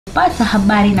Pata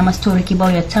habari na mastori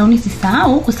kibao ya town.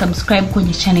 Usisahau kusubscribe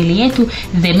kwenye channel yetu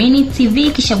The Minute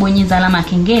TV, kisha bonyeza alama ya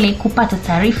kengele kupata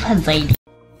taarifa zaidi.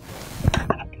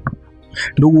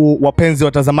 Ndugu wapenzi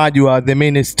watazamaji wa The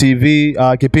Minute TV,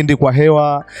 kipindi kwa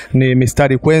hewa ni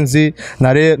Mistari Kwenzi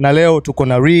na leo tuko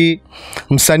na RIE,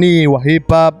 msanii wa hip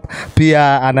hop,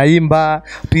 pia anaimba,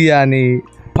 pia ni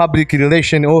public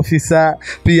relation officer,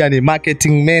 pia ni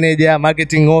marketing manager,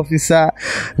 marketing officer,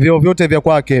 vyote vya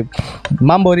kwake.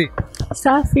 Mambo ni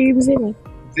safi mzima.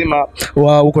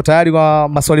 Uko tayari kwa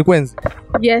maswali Kwenzi?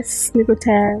 Yes, niko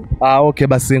tayari. Okay,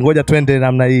 basi ngoja twende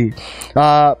namna hii.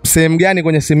 Sehemu gani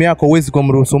kwenye simu yako huwezi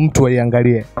kumruhusu mtu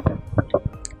aiangalie?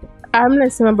 Amna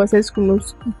sema ambayo siwezi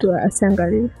kumruhusu mtu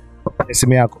asiangalie.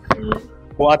 Simu yako?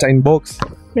 Kwa hata inbox?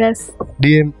 Yes.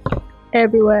 DM?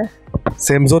 Everywhere.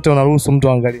 Sehemu zote unaruhusu mtu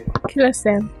aangalie? Kila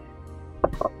sehemu.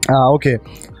 Okay.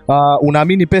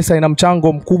 Unaamini pesa ina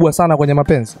mchango mkubwa sana kwenye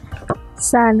mapenzi?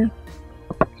 Sana.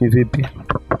 Kivipi?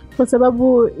 Kwa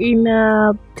sababu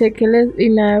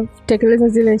inatekeleza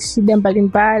zile shida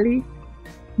mbalimbali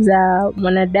za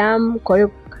mwanadamu, kwa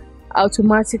hiyo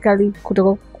automatically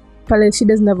kutoka pale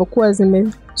shida zinavyokuwa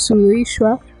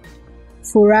zimesuluhishwa,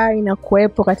 furaha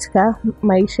inakuwepo katika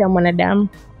maisha ya mwanadamu.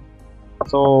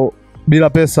 So bila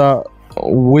pesa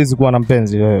huwezi kuwa na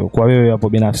mpenzi kwa wewe hapo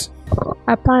binafsi?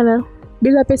 Hapana,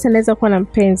 bila pesa naweza kuwa na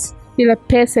mpenzi. Bila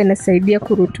pesa inasaidia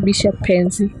kurutubisha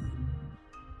penzi.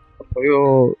 Kwa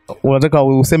hiyo unataka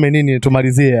useme nini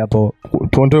tumalizie hapo?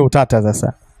 Tuondoe utata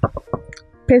sasa.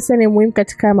 Pesa ni muhimu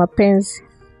katika mapenzi.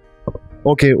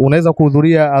 Okay, unaweza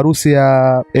kuhudhuria harusi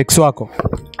ya ex wako?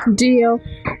 Ndio.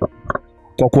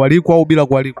 Kwa kualikwa au bila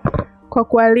kualikwa? Kwa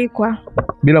kualikwa.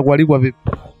 Bila kualikwa vipi?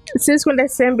 Siwezi kwenda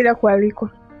sehemu bila kualikwa.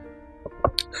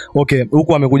 Okay,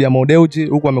 huku amekuja MO DEWJI,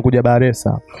 huku amekuja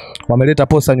Baresa. Wameleta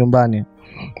posa nyumbani.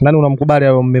 Nani unamkubali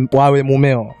wawe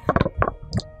mumeo?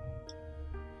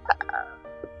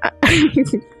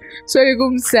 Swali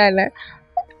gumu sana.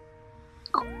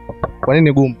 Kwa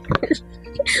nini gumu?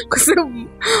 Kwa sababu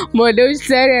MO DEWJI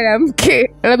tayari ana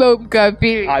mke, labda mke wa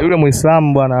pili. Yule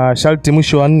Muislamu bwana, sharti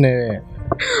mwisho wa 4.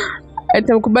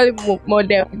 Atamkubali MO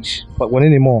DEWJI. Kwa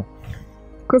nini Mo?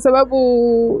 Kwa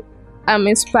sababu I'm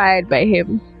inspired by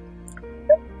him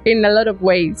in a lot of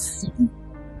ways.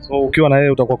 So ukiwa na yeye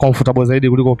utakuwa comfortable zaidi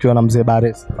kuliko ukiwa na mzee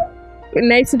Baresa?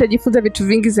 Na hisi nitajifunza vitu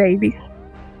vingi zaidi.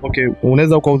 Okay,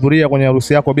 unaweza ukahudhuria kwenye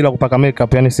harusi yako bila kupaka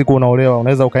makeup, yani siku unaolewa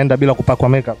unaweza ukaenda bila kupakwa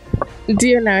makeup?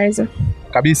 Ndio naweza.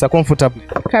 Kabisa comfortably?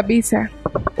 Kabisa.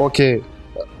 Okay.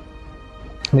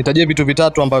 Nitajie vitu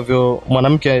vitatu ambavyo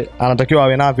mwanamke anatakiwa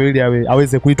awe navyo ili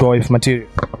aweze kuitwa wife material.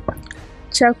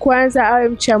 Cha kwanza awe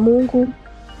mcha Mungu.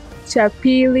 Cha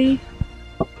pili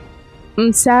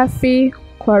msafi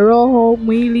kwa roho,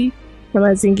 mwili na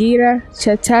mazingira.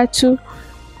 Cha tatu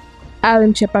awe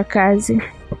mchapakazi.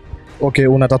 Okay,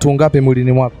 una tattoo ngapi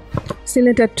mwilini mwako?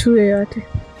 Sina tattoo yoyote.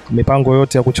 Mipango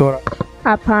yote ya kuchora?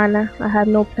 Hapana, I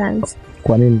have no plans.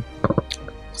 Kwa nini? Kwa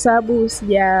sababu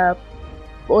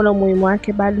sijaona umuhimu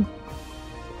wake bado.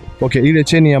 Okay, ile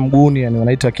cheni ya mguuni yani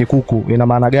wanaita kikuku ina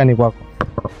maana gani kwako?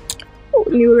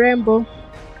 Ni urembo.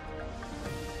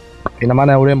 Ina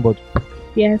maana ya urembo?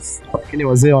 Yes. Lakini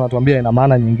wazee wanatuambia ina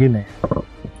maana nyingine.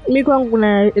 Mimi kwangu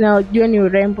najua ni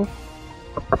urembo.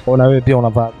 Na wewe pia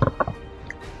unavaa?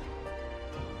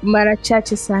 Mara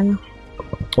chache sana.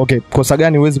 Okay, kosa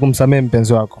gani huwezi kumsamehe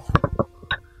mpenzi wako?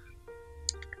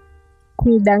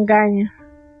 Kunidanganya.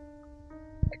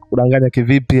 Kudanganya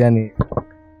kivipi yani?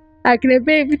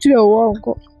 Akiniambia vitu vya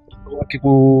uongo.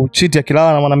 Akikucheat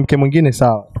akilala na mwanamke mwingine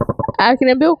sawa?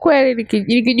 Akiniambia ukweli,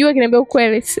 nikijua akiniambia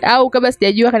ukweli, au kama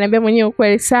sijajua akaniambia mwenyewe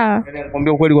ukweli sawa. Yani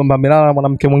anakuambia ukweli kwamba amelala na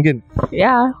mwanamke mwingine?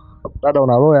 Yeah. Dada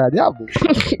una roho ya ajabu.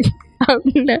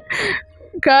 Hamna.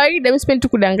 Kawaida mimi sipendi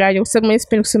kudanganya, kwa sababu mimi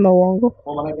sipendi kusema uongo.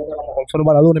 Kwa mfano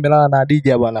bwana, leo nimelala na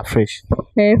Adija bwana fresh.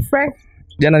 Fresh.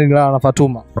 Jana nililala na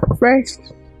Fatuma. Fresh.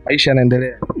 Maisha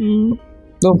yanaendelea.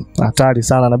 Hatari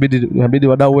sana, inabidi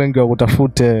wadau wengi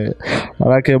wakutafute.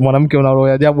 Maana mwanamke una roho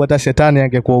ya ajabu, hata shetani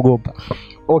angekuogopa.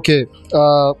 Okay,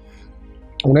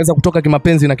 unaweza kutoka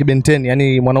kimapenzi na kibenteni,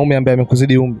 yani mwanaume ambaye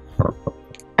amekuzidi umri?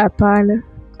 Hapana.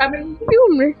 Amezidi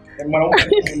umri? Mwanaume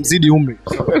mzidi umri.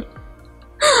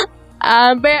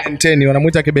 Benteni,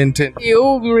 wanamuita kibenteni.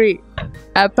 Umri.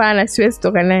 Hapana, siwezi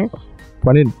toka naye.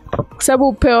 Kwa nini? Kwa sababu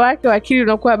upeo wake wa akili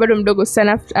unakuwa bado mdogo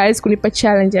sana, hawezi kunipa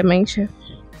challenge ya maisha.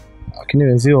 Lakini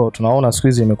wenzio tunaona siku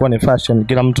hizi imekuwa ni fashion,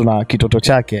 kila mtu na kitoto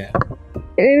chake.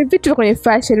 Vitu kwenye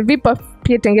fashion, vipo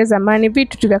pia tengeza zamani,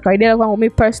 vitu vya kawaida. Kwangu mimi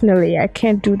personally I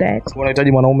can't do that.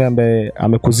 Unahitaji mwanaume ambaye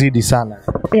amekuzidi sana.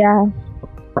 Yeah.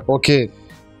 Okay.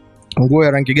 Nguo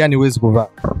ya rangi gani huwezi kuvaa?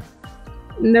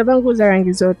 Navaa nguo za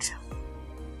rangi zote.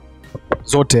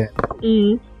 Zote.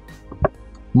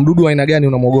 Mdudu wa aina gani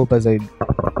unamwogopa zaidi?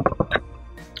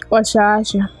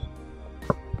 Washawasha.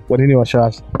 Kwa nini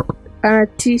washawasha?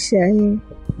 Anatisha.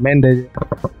 Mende.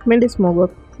 Mende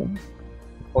simogopa.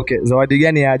 Okay, zawadi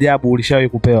gani ya ajabu ulishawahi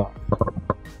kupewa?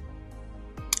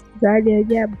 Zawadi ya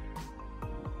ajabu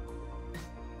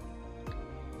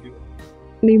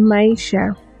ni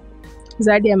maisha.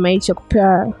 Zawadi ya maisha,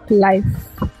 kupewa life.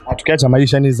 Tukiacha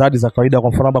maisha, ni zawadi za kawaida, kwa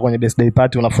mfano kwenye birthday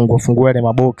party unafungua ile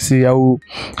maboksi, au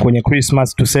kwenye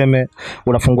Christmas tuseme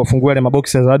unafungua ile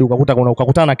maboksi ya zawadi,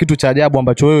 ukakutana na kitu cha ajabu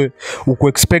ambacho wewe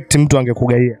ukuexpect mtu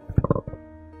angekugaia.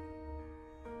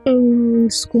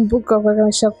 Sikumbuka kwa kama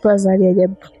nishakupewa zawadi ya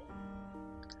ajabu.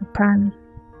 Hapana.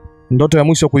 Ndoto ya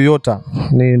mwisho kuiota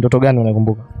ni ndoto gani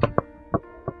unakumbuka?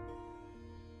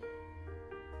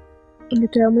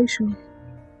 Ndoto ya mwisho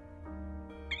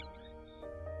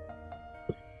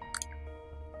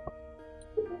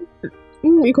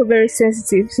iko very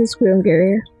sensitive since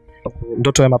kuongelea.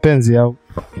 Ndoto ya mapenzi au?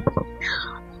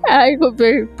 Iko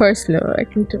very personal.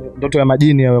 Ndoto ya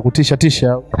majini au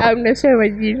kutisha au? Mnasema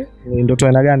majini. Ndoto ya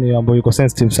aina gani ambayo iko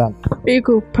sensitive sana?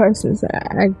 Iko personal.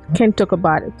 I can't talk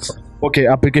about it. Okay,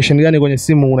 application gani kwenye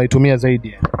simu unaitumia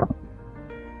zaidi?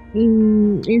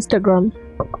 Instagram.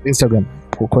 Instagram.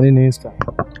 Kwa nini Insta?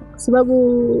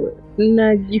 Sababu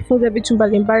najifunza vitu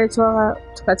mbalimbali toka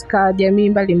katika jamii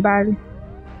mbalimbali.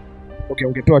 Okay,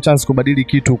 ungepewa chance kubadili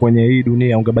kitu kwenye hii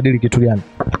dunia, ungebadili kitu gani?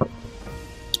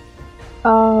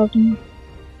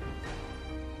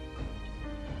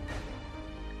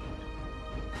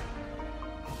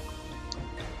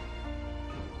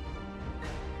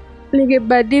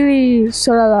 Ningebadili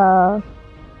swala la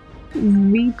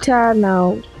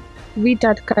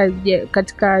vita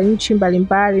katika nchi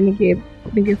mbalimbali.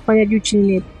 Ningefanya juu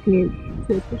chini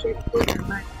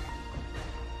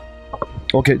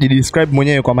Okay, describe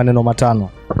mwenyewe kwa maneno matano.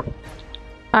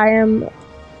 I am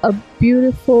a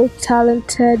beautiful,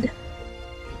 talented,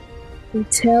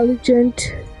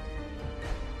 intelligent,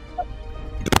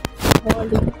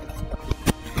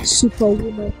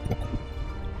 superwoman.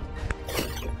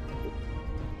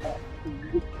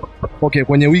 Okay,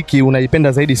 kwenye wiki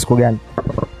unaipenda zaidi siku gani?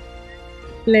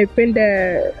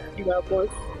 Naipenda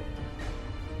Jumamosi.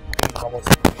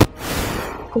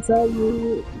 Kwa sababu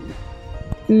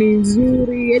ni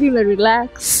nzuri, yaani una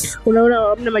relax, unaona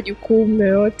hamna majukumu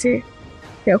yote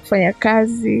ya kufanya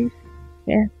kazi.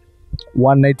 Yeah.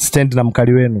 One night stand na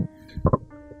mkali wenu.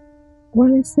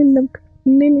 One night stand na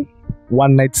nini?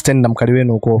 One night stand na mkali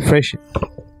wenu uko fresh?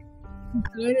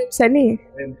 Msanii?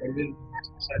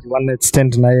 One night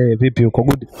stand na yeye vipi, uko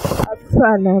good?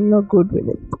 Hapana, I'm not good with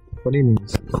it. Kwa nini?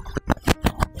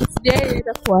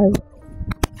 Sijaenda kwa.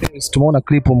 Tumeona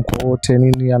clip mko wote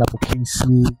nini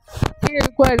anapokisi.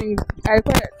 Ilikuwa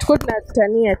tuko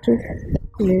tunatania tu.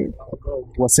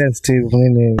 Wa sensitive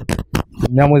nini?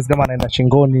 Nyamwezi kama anaenda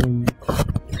shingoni.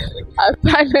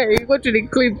 Hapana, ilikuwa tu ni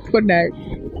clip kuna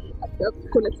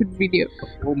video.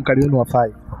 Huo mkali wenu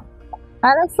wafai.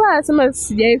 Anafaa, sema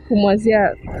sijai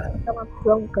kumwazia kama mtu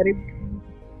wangu karibu.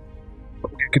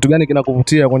 Kitu gani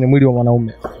kinakuvutia kwenye mwili wa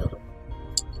mwanaume?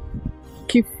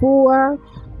 Kifua,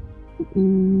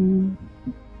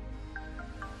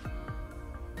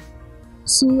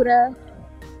 sura.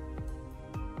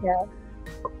 Yeah.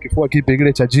 Kifua kipi,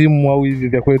 kile cha gym au hivi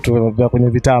vya kwetu vya kwenye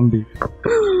vitambi?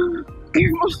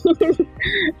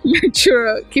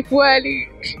 Natural. Kifuani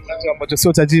ambacho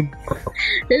sio cha gym.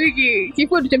 Yaani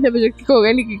kifua tu ambacho kiko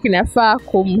yaani kinafaa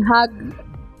kumhug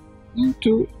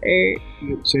mtu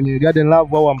chenye garden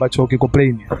love au ambacho kiko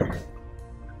plain?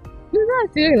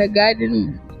 Ndio ile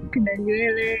garden kina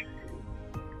nywele.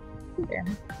 Yeah.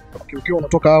 Ukiwa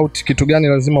unatoka out kitu gani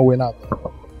lazima uwe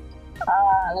nacho?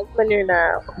 Lazima niwe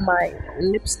na my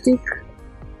lipstick,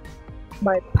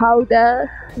 my powder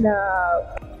na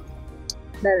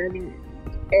nini?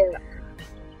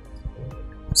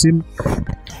 Sim.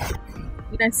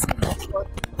 Na simu.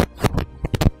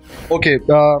 Okay,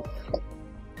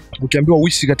 ukiambiwa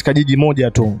uishi katika jiji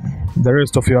moja tu the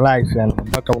rest of your life, yani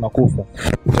mpaka unakufa,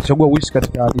 utachagua uishi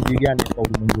katika jiji gani kwa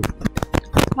ulimwengu?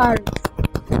 Paris.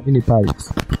 Nini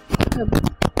Paris?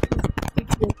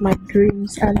 My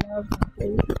dreams, I love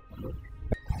it.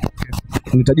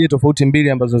 Nitajie tofauti mbili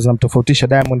ambazo zinamtofautisha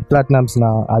Diamond Platnumz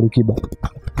na Alikiba.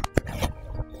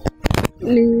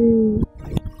 Ni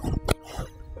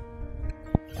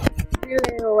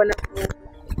ile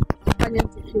wanafanya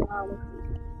muziki wao.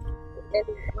 Yaani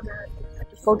wana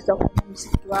tofauti za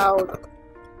muziki wao.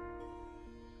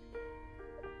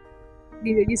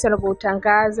 Jinsi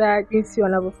wanavyotangaza, jinsi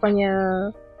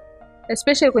wanavyofanya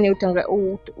especially kwenye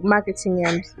marketing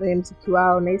ya muziki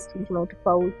wao, na hisi kuna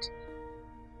utofauti.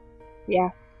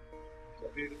 Yeah.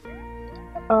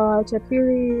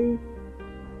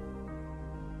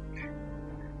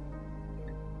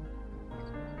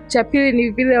 Cha pili ni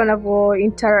vile wanavyo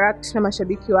interact na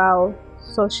mashabiki wao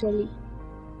socially.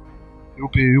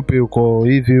 Yupi uko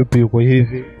hivi, yupi uko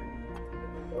hivi.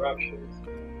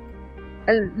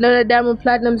 Na Diamond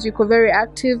Platnumz yuko very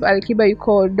active, Alikiba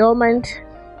yuko dormant.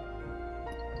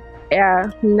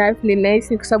 Yeah, ni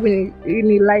nice kwa sababu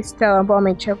ni lifestyle ambao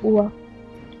wamechagua.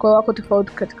 Kwa wako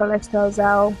tofauti katika lifestyle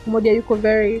zao. Mmoja yuko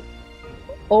very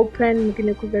open, mwingine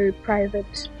yuko very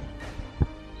private.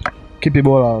 Kipi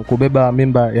bora, kubeba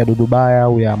mimba ya Dudubaya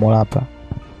au ya Molapa?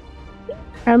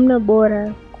 Hamna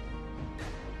bora.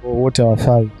 Wote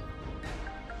hawafai.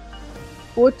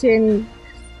 Wote ni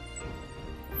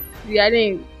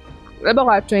yani labda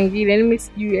kwa watu wengine, mimi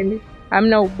sijui, yani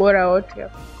hamna ubora wote.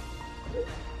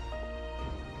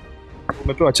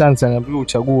 Umepewa chance yani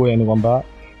uchague, yani kwamba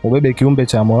ubebe kiumbe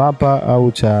cha Molapa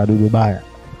au cha Dudubaya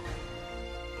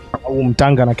au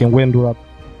Mtanga na Kengwendu hapa.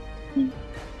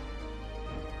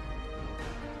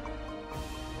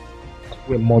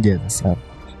 Uwe mmoja sasa.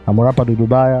 Molapa,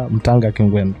 Dudubaya, Mtanga,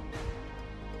 Kengwendu.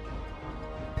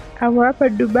 Molapa,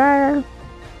 Dudubaya.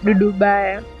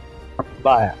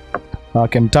 Baya.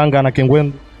 Mtanga na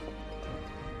Kengwendu.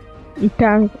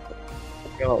 Mtanga.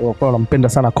 Wako wanampenda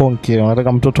sana Konki,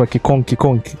 wanataka mtoto wa kikonki.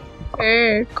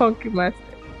 Konki master.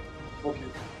 Okay.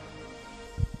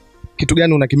 Kitu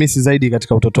gani unakimisi zaidi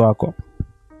katika utoto wako?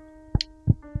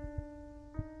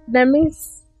 Na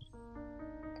miss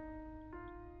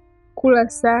kula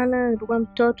sana, nilikuwa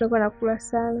mtoto nilikuwa nakula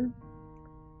sana.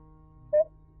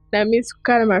 Na miss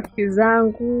kukaa na marafiki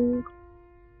zangu.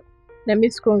 Na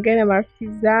miss kuongea na marafiki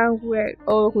zangu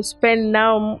au kuspend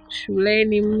nao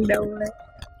shuleni muda ule.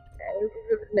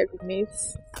 Na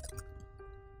miss.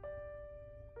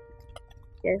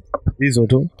 Yes. Hizo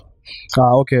tu.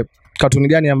 Okay. Katuni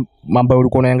gani ambayo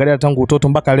ulikuwa unaangalia tangu utoto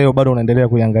mpaka leo bado unaendelea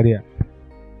kuiangalia?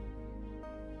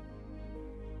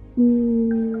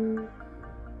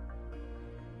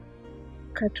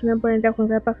 Katuni ambayo naendelea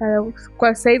kuangalia mpaka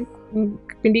kwa sasa hivi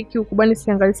kipindi hiki ukubwani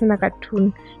siangalia sana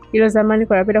katuni. Ila zamani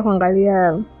kwa napenda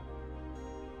kuangalia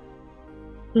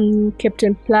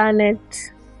Captain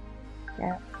Planet.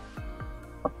 Yeah.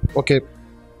 Okay.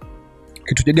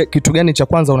 Kitu gani cha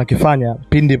kwanza unakifanya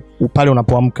pindi pale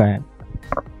unapoamka yani?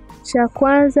 Cha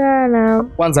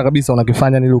kwanza kabisa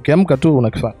unakifanya ni ukiamka tu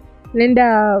unakifanya?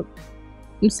 Nenda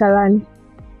msalani.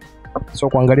 Sio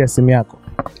kuangalia simu yako?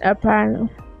 Hapana.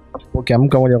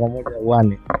 Ukiamka moja kwa moja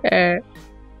uane.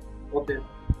 Okay.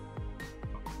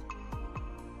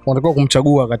 Unataka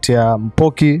kumchagua kati ya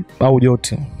Mpoki au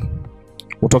Joti?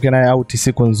 Utoke naye out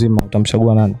siku nzima,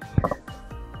 utamchagua nani?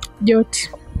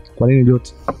 Joti. Kwa nini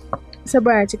Joti? Sababu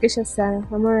anachekesha sana,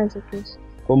 mama anachekesha.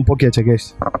 Kwa Mpoki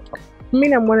achekesha? Mimi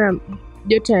namuona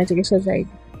Joti anachekesha zaidi.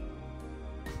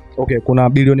 Okay, kuna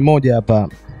bilioni 1 hapa.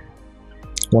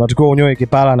 Unatakiwa unyoe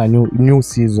kipara na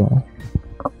nyusi hizo.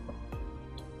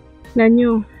 Na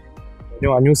nyoa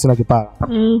nyusi na kipara.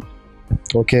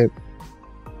 Okay.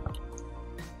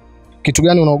 Kitu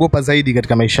gani unaogopa zaidi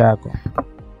katika maisha yako?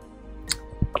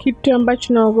 Kitu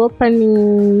ambacho naogopa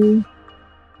ni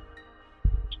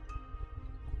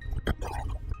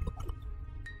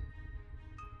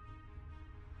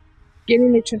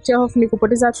nichochea hofu ni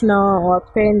kupoteza watu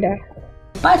tunawapenda.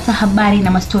 Pata habari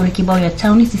na mastori kibao ya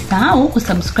town, usisahau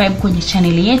kusubscribe kwenye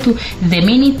channel yetu The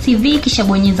Minute TV kisha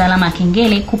bonyeza alama ya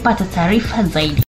kengele kupata taarifa zaidi.